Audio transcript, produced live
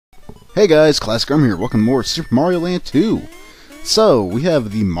Hey guys, Classic Grum here. Welcome to more Super Mario Land 2. So, we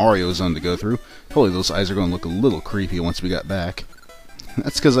have the Mario Zone to go through. Hopefully those eyes are going to look a little creepy once we got back.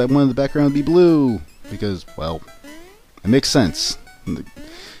 That's because I wanted the background to be blue. Because, well, it makes sense.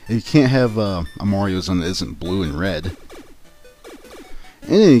 You can't have a Mario Zone that isn't blue and red.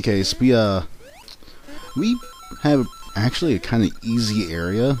 In any case, we have actually a kind of easy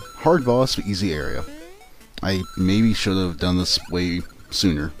area. Hard boss, but easy area. I maybe should have done this way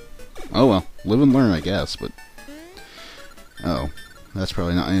sooner. Oh well, live and learn, I guess, but... Oh, that's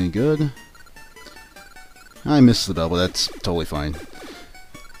probably not any good. I missed the bell, but that's totally fine.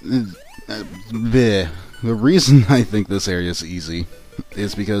 The reason I think this area is easy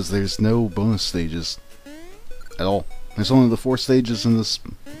is because there's no bonus stages at all. There's only the 4 stages in this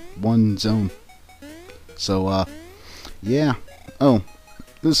one zone. So, yeah. Oh,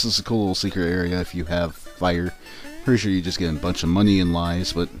 this is a cool little secret area if you have fire. Pretty sure you just get a bunch of money and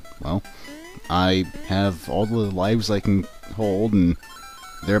lives, but, well, I have all the lives I can hold, and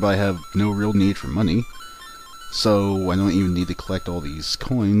thereby have no real need for money. So I don't even need to collect all these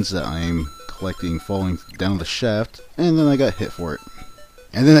coins that I'm collecting falling down the shaft, and then I got hit for it.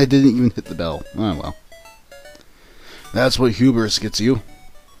 And then I didn't even hit the bell. Oh well. That's what hubris gets you.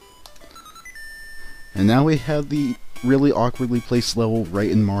 And now we have the really awkwardly placed level right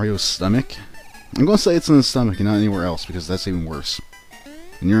in Mario's stomach. I'm going to say it's in his stomach and not anywhere else, because that's even worse.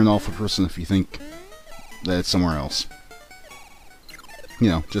 And you're an awful person if you think that it's somewhere else. You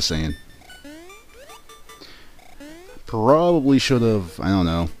know, just saying. Probably should have, I don't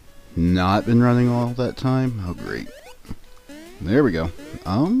know, not been running all that time. Oh, great. There we go.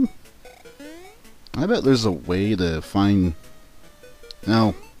 I bet there's a way to find...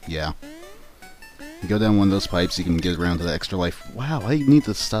 Oh, yeah. You go down one of those pipes, you can get around to the extra life. Wow, I need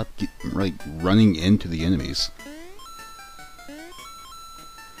to stop running into the enemies.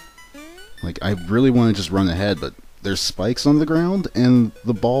 Like, I really want to just run ahead, but there's spikes on the ground, and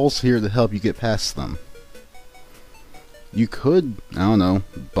the ball's here to help you get past them. You could, I don't know,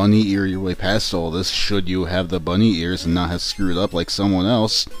 bunny ear your way past all this, should you have the bunny ears and not have screwed up like someone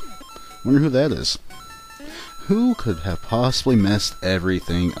else. Wonder who that is. Who could have possibly messed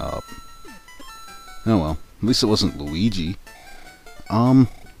everything up? Oh well, at least it wasn't Luigi.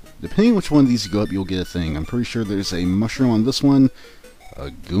 Depending which one of these you go up, you'll get a thing. I'm pretty sure there's a mushroom on this one, a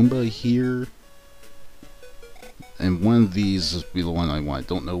Goomba here, and one of these will be the one I want.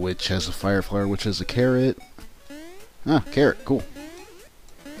 Don't know which has a fire flower, which has a carrot. Ah, carrot, cool.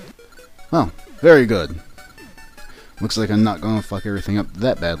 Well, very good. Looks like I'm not gonna fuck everything up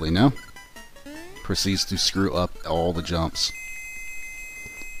that badly now. Proceeds to screw up all the jumps.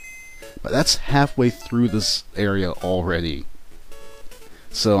 But that's halfway through this area already.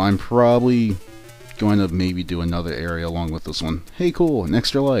 So I'm probably going to maybe do another area along with this one. Hey, cool, an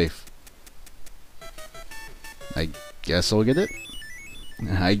extra life. I guess I'll get it.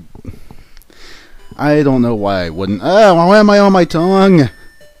 I don't know why I wouldn't. Ah, why am I on my tongue?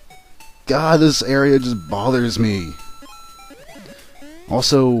 God, this area just bothers me.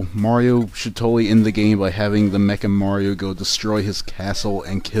 Also, Mario should totally end the game by having the Mecha Mario go destroy his castle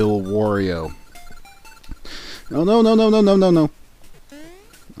and kill Wario. Oh, no, no, no, no, no, no, no.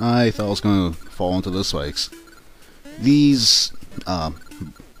 I thought I was going to fall into the spikes. These, I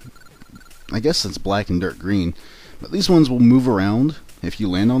guess it's black and dark green, but these ones will move around if you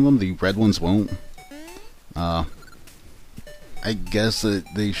land on them. The red ones won't. I guess that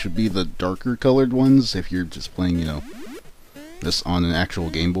they should be the darker colored ones if you're just playing, you know, this on an actual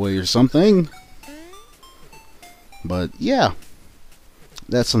Game Boy or something. But yeah,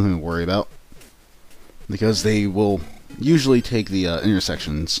 that's something to worry about, because they will usually take the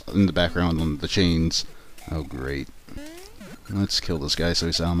intersections in the background on the chains. Oh great. Let's kill this guy so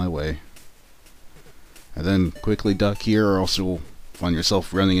he's out of my way. And then quickly duck here, or else you'll find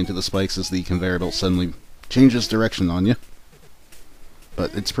yourself running into the spikes as the conveyor belt suddenly changes direction on you.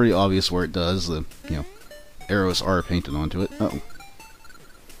 But it's pretty obvious where it does. The, you know, arrows are painted onto it. Uh-oh.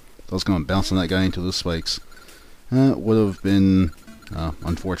 I was going to bounce on that guy into the spikes. That would have been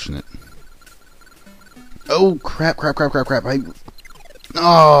unfortunate. Oh, crap, crap, crap, crap, crap.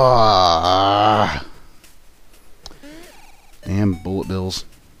 Ah! Damn bullet bills.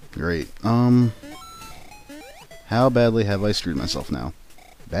 Great. How badly have I screwed myself now?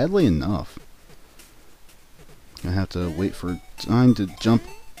 Badly enough. I have to wait for time to jump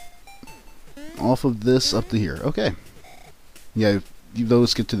off of this up to here. Okay. Yeah, if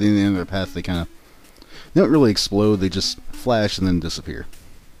those get to the end of their path, they kind of don't really explode. They just flash and then disappear.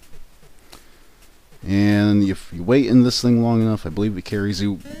 And if you wait in this thing long enough, I believe it carries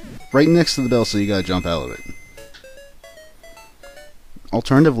you right next to the bell, so you gotta jump out of it.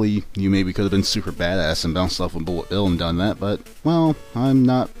 Alternatively, you maybe could have been super badass and bounced off a Bullet Bill and done that, but, well, I'm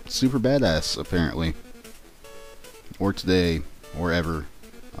not super badass, apparently. Or today, or ever.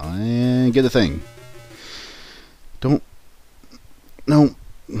 I get a thing. Don't... No.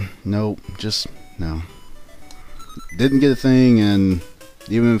 No. Just... No. Didn't get a thing, and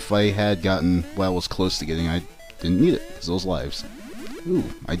even if I had gotten what I was close to getting, I didn't need it, because those lives. Ooh,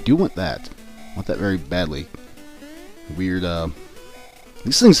 I do want that. I want that very badly. Weird,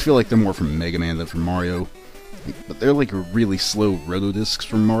 these things feel like they're more from Mega Man than from Mario. But they're like really slow Rotodiscs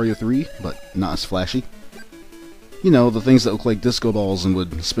from Mario 3, but not as flashy. You know, the things that look like disco balls and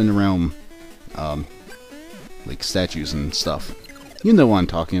would spin around, like statues and stuff. You know what I'm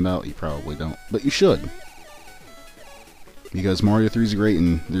talking about, you probably don't, but you should. Because Mario 3 is great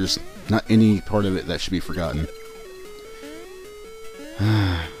and there's not any part of it that should be forgotten.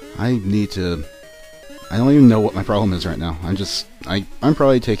 I need to... I don't even know what my problem is right now. I'm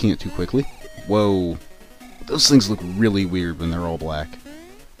probably taking it too quickly. Whoa. Those things look really weird when they're all black.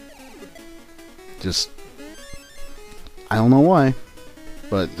 Just... I don't know why.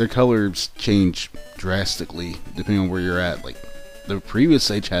 But their colors change drastically depending on where you're at. Like, the previous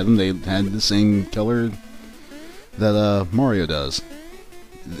stage had them, they had the same color that Mario does.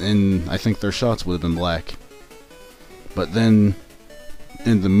 And I think their shots would have been black. But then,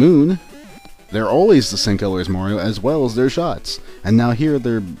 in the moon, they're always the same color as Mario, as well as their shots. And now here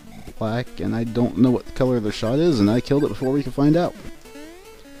they're black, and I don't know what the color their shot is, and I killed it before we could find out.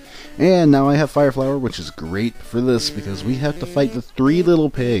 And now I have Fire Flower, which is great for this, because we have to fight the 3 little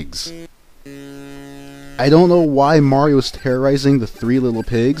pigs. I don't know why Mario's terrorizing the 3 little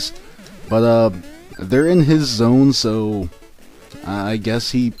pigs, but they're in his zone, so I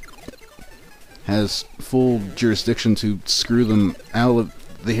guess he has full jurisdiction to screw them out of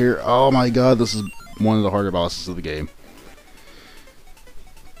here. Oh my god, this is one of the harder bosses of the game.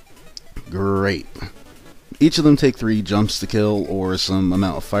 Great. Each of them take 3 jumps to kill, or some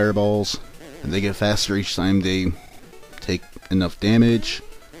amount of fireballs, and they get faster each time they take enough damage.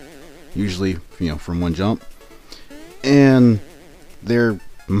 Usually, you know, from 1 jump. And they're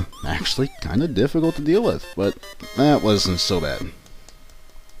actually kind of difficult to deal with, but that wasn't so bad.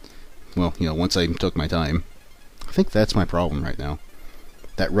 Well, you know, once I took my time. I think that's my problem right now.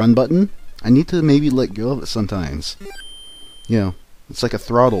 That run button, I need to maybe let go of it sometimes. You know, it's like a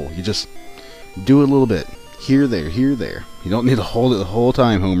throttle. You just do it a little bit. Here, there, here, there. You don't need to hold it the whole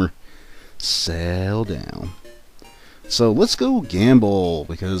time, Homer. Settle down. So let's go gamble,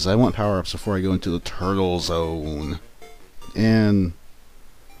 because I want power-ups before I go into the turtle zone. And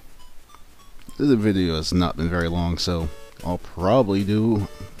the video has not been very long, so I'll probably do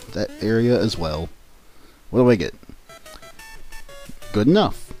that area as well. What do I get? Good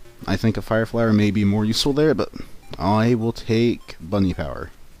enough. I think a Fire Flower may be more useful there, but I will take Bunny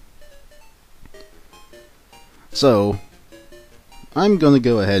Power. So, I'm going to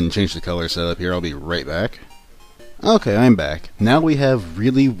go ahead and change the color setup here. I'll be right back. Okay, I'm back. Now we have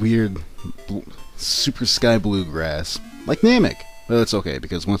really weird super sky blue grass, like Namek. But it's okay,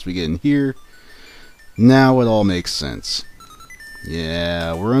 because once we get in here, now it all makes sense.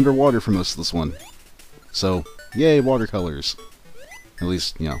 Yeah, we're underwater for most of this one. So, yay, watercolors. At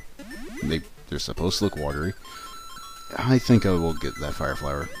least, you know, they're supposed to look watery. I think I will get that Fire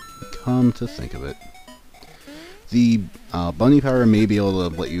Flower. Come to think of it. The Bunny Power may be able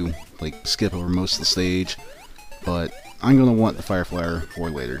to let you, like, skip over most of the stage, but I'm going to want the Fire Flower for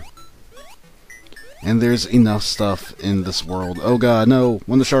later. And there's enough stuff in this world. Oh god, no!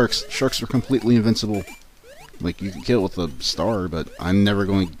 One of the sharks! Sharks are completely invincible. Like, you can kill it with a star, but I'm never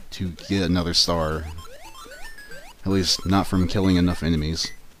going to get another star. At least, not from killing enough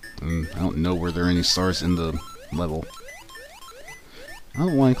enemies. And I don't know where there are any stars in the level. I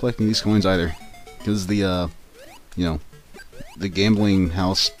don't want collecting these coins either. Because the, you know, the gambling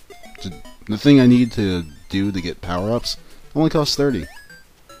house, the thing I need to do to get power-ups, only costs 30.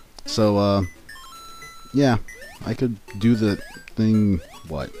 So, yeah, I could do the thing,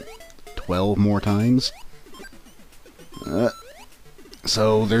 what, 12 more times?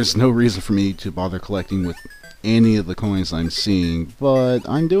 So there's no reason for me to bother collecting with any of the coins I'm seeing, but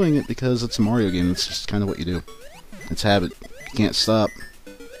I'm doing it because it's a Mario game. It's just kind of what you do. It's habit. You can't stop.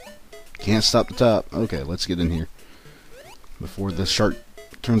 Can't stop the top. Okay, let's get in here before the shark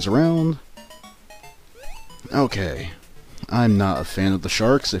turns around. Okay. I'm not a fan of the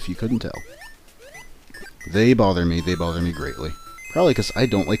sharks, if you couldn't tell. They bother me greatly. Probably because I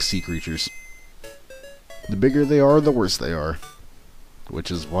don't like sea creatures. The bigger they are, the worse they are. Which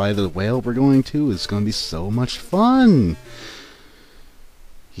is why the whale we're going to is going to be so much fun!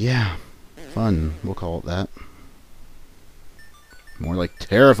 Yeah, fun, we'll call it that. More like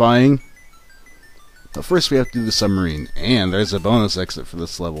terrifying. But first we have to do the submarine, and there's a bonus exit for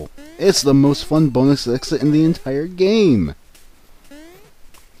this level. It's the most fun bonus exit in the entire game.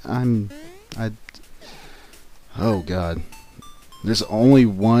 Oh god. There's only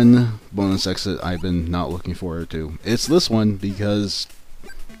one bonus exit I've been not looking forward to. It's this one because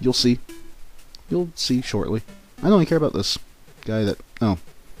you'll see. You'll see shortly. I don't even care about this guy that... Oh.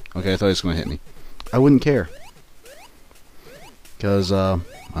 Okay, I thought he was going to hit me. I wouldn't care. Because,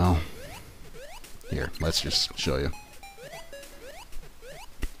 well... Here, let's just show you.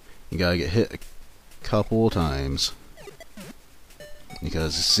 You gotta get hit a couple times.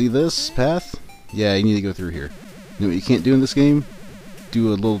 Because, see this path? Yeah, you need to go through here. You know what you can't do in this game? Do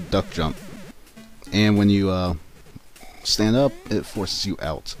a little duck jump. And when you, stand up, it forces you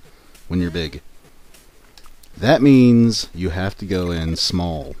out. When you're big. That means you have to go in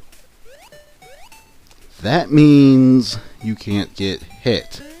small. That means you can't get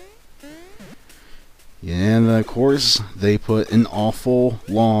hit. And of course, they put an awful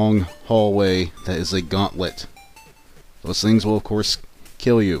long hallway that is a gauntlet. Those things will of course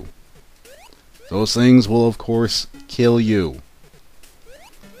kill you. Those things will of course kill you.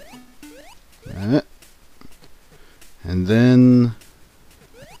 And then...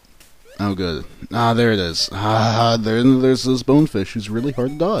 Oh good. Ah, there it is. Ah, there's this bonefish who's really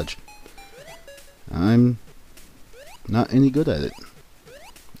hard to dodge. I'm not any good at it.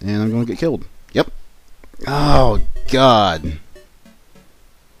 And I'm going to get killed. Yep. Oh, God.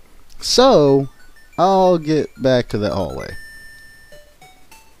 So, I'll get back to that hallway.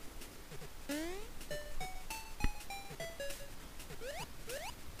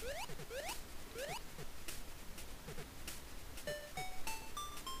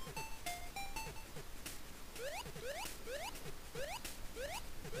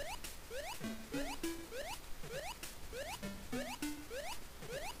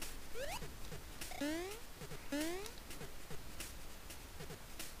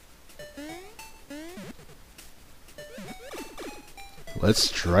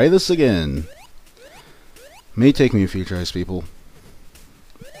 Let's try this again. May take me a few tries, people.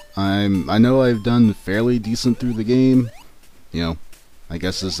 I know I've done fairly decent through the game. You know, I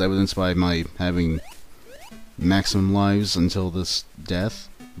guess this is evidenced by my having maximum lives until this death.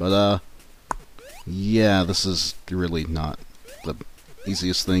 But, yeah, this is really not the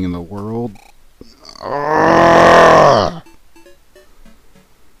easiest thing in the world. Arrgh!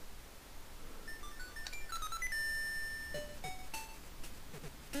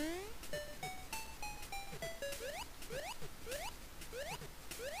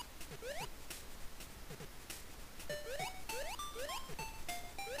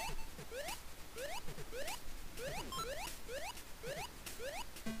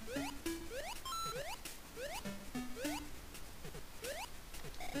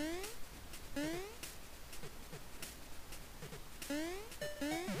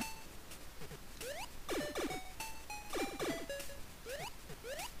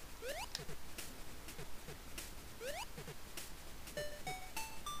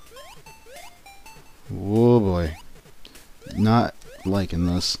 Oh boy. Not liking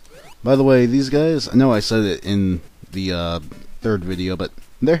this. By the way, these guys, I know I said it in the third video, but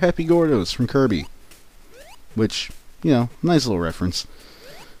they're Happy Gordos from Kirby. Which, you know, nice little reference.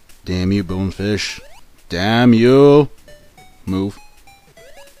 Damn you, Bonefish. Damn you! Move.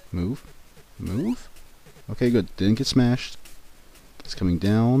 Move. Move. Okay, good. Didn't get smashed. It's coming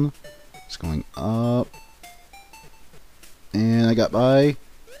down. It's going up. And I got by.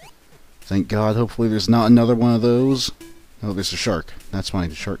 Thank God, hopefully there's not another one of those. Oh, there's a shark. That's why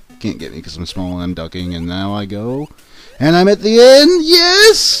the shark can't get me, because I'm small and I'm ducking, and now I go. And I'm at the end!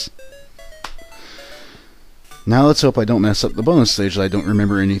 Yes! Now let's hope I don't mess up the bonus stage that I don't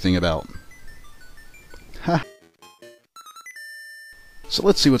remember anything about. Ha! So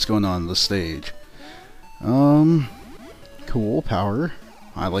let's see what's going on in this stage. Cool, power.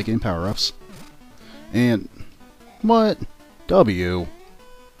 I like getting power-ups. And... what? W.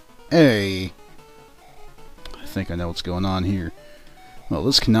 A. I think I know what's going on here. Well,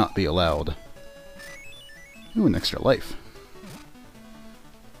 this cannot be allowed. Ooh, an extra life.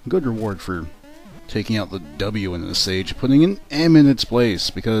 Good reward for taking out the W in the stage, putting an M in its place,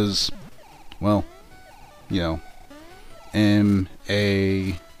 because, well, you know, M,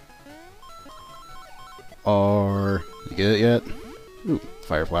 A, R. You get it yet? Ooh,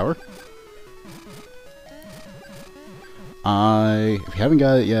 fire flower. If you haven't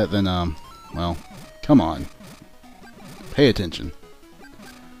got it yet, then, well, come on. Pay attention.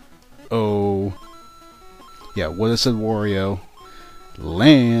 Oh. Yeah, what I said, Wario.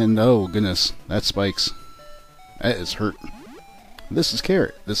 Land. Oh, goodness. That spikes. That is hurt. This is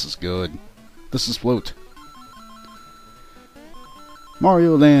carrot. This is good. This is float.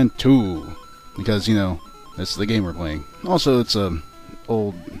 Mario Land 2. Because, you know, that's the game we're playing. Also, it's a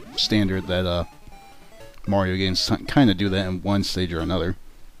old standard that Mario games kind of do that in one stage or another.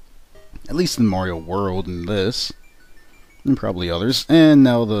 At least in Mario World and this. And probably others. And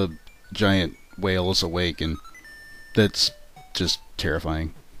now the giant whale is awake, and that's just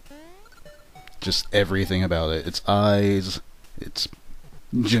terrifying. Just everything about it. Its eyes, its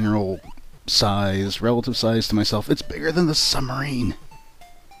general size, relative size to myself. It's bigger than the submarine.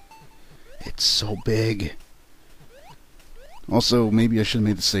 It's so big. Also, maybe I should have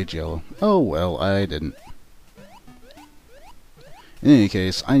made the stage yellow. Oh well, I didn't. In any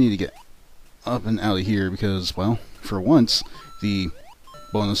case, I need to get up and out of here because, well, for once, the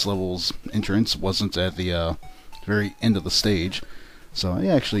bonus levels entrance wasn't at the very end of the stage. So I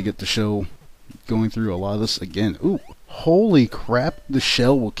actually get to show going through a lot of this again. Ooh, holy crap, the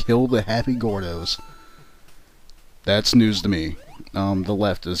shell will kill the Happy Gordos. That's news to me. The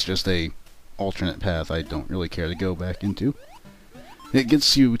left is just a alternate path I don't really care to go back into. It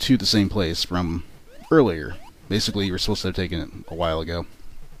gets you to the same place from earlier. Basically, you were supposed to have taken it a while ago.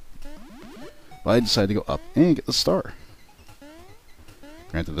 But I decided to go up and get the star.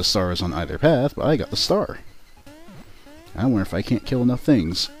 Granted, the star is on either path, but I got the star. I wonder if I can't kill enough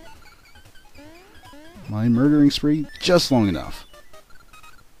things. My murdering spree, just long enough.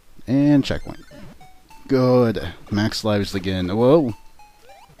 And checkpoint. Good. Max lives again. Whoa!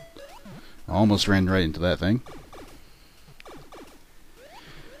 Almost ran right into that thing.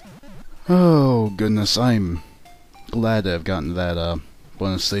 Oh, goodness, I'm glad to have gotten that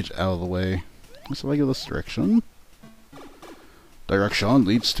bonus stage out of the way. So if I go this direction. Direction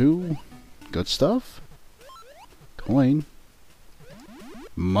leads to good stuff. Coin.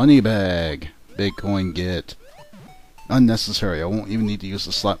 Money bag. Big coin get. Unnecessary. I won't even need to use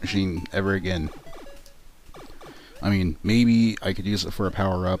the slot machine ever again. I mean, maybe I could use it for a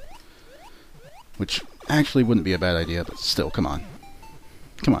power-up. Which actually wouldn't be a bad idea, but still, come on.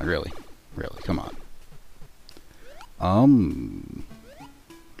 Come on, really. Really, come on.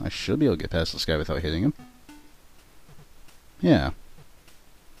 I should be able to get past this guy without hitting him. Yeah.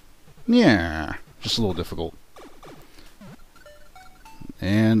 Yeah. Just a little difficult.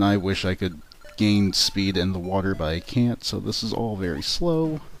 And I wish I could gain speed in the water, but I can't, so this is all very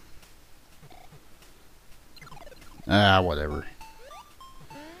slow. Ah, whatever.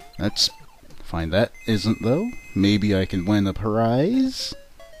 That's fine. That isn't, though. Maybe I can win a prize?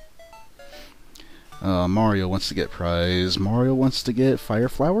 Mario wants to get prize. Mario wants to get Fire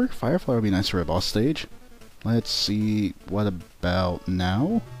Flower? Fire Flower would be nice for a boss stage. Let's see. What about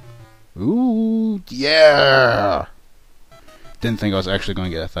now? Ooh, yeah! Didn't think I was actually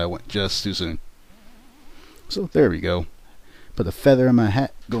going to get it. I went just too soon. So, there we go. Put a feather in my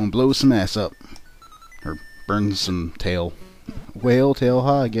hat. Go and blow some ass up. Or burn some tail. Whale tail,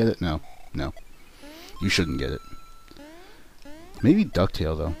 ha, get it? No. No. You shouldn't get it. Maybe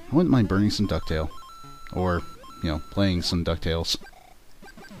Ducktail, though. I wouldn't mind burning some Ducktail. Or, you know, playing some DuckTales.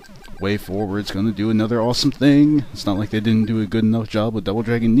 Way Forward's gonna do another awesome thing. It's not like they didn't do a good enough job with Double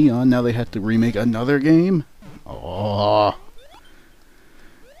Dragon Neon. Now they have to remake another game. Oh.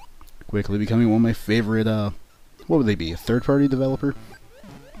 Quickly becoming one of my favorite, what would they be? A third-party developer?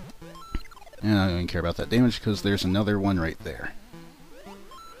 And I don't even care about that damage because there's another one right there.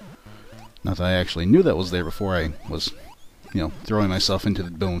 Not that I actually knew that was there before I was, you know, throwing myself into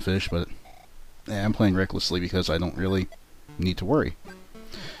the bonefish, but yeah, I'm playing recklessly because I don't really need to worry.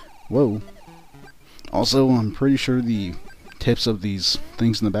 Whoa. Also, I'm pretty sure the tips of these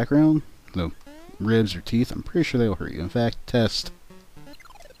things in the background, the ribs or teeth, I'm pretty sure they will hurt you. In fact, test.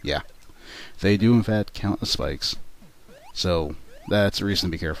 Yeah. They do, in fact, count as spikes. So, that's a reason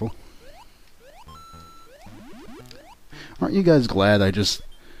to be careful. Aren't you guys glad I just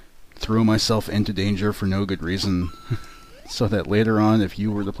threw myself into danger for no good reason? So that later on, if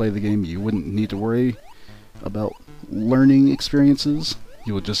you were to play the game, you wouldn't need to worry about learning experiences.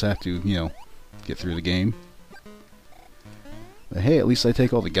 You would just have to, you know, get through the game. But hey, at least I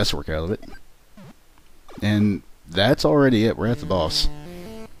take all the guesswork out of it. And that's already it. We're at the boss.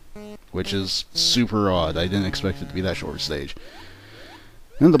 Which is super odd. I didn't expect it to be that short a stage.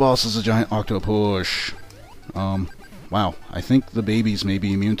 And the boss is a giant octopus. Wow. I think the babies may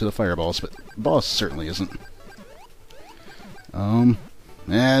be immune to the fireballs, but the boss certainly isn't.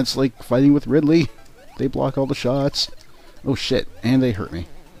 Yeah, it's like fighting with Ridley. They block all the shots. Oh shit, and they hurt me.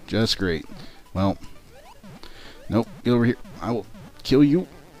 Just great. Well, nope, get over here. I will kill you.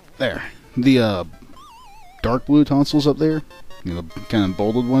 There. The, dark blue tonsils up there, you know, the kind of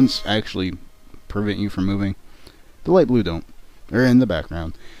bolded ones, actually prevent you from moving. The light blue don't. or in the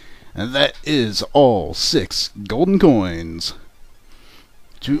background. And that is all 6 golden coins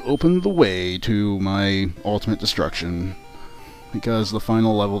to open the way to my ultimate destruction, because the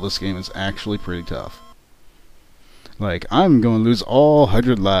final level of this game is actually pretty tough. Like, I'm going to lose all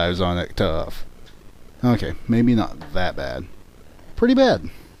 100 lives on it tough. Okay, maybe not that bad. Pretty bad.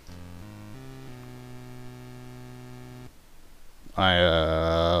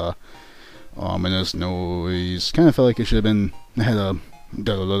 Ominous noise. Kind of felt like it should have been, had a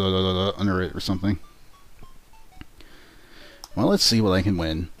under it or something. Well, let's see what I can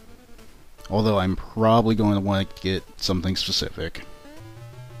win. Although I'm probably going to want to get something specific.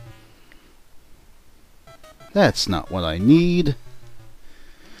 That's not what I need.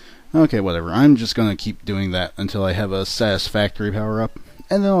 Okay, whatever. I'm just going to keep doing that until I have a satisfactory power-up.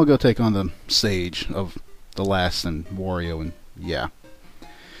 And then I'll go take on the stage of the last and Wario, and yeah.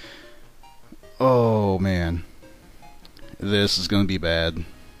 Oh, man. This is going to be bad.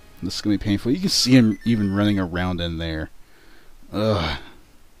 This is going to be painful. You can see him even running around in there. Ugh.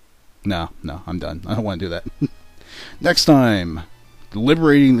 No, I'm done. I don't want to do that. Next time,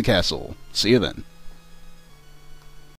 liberating the castle. See you then.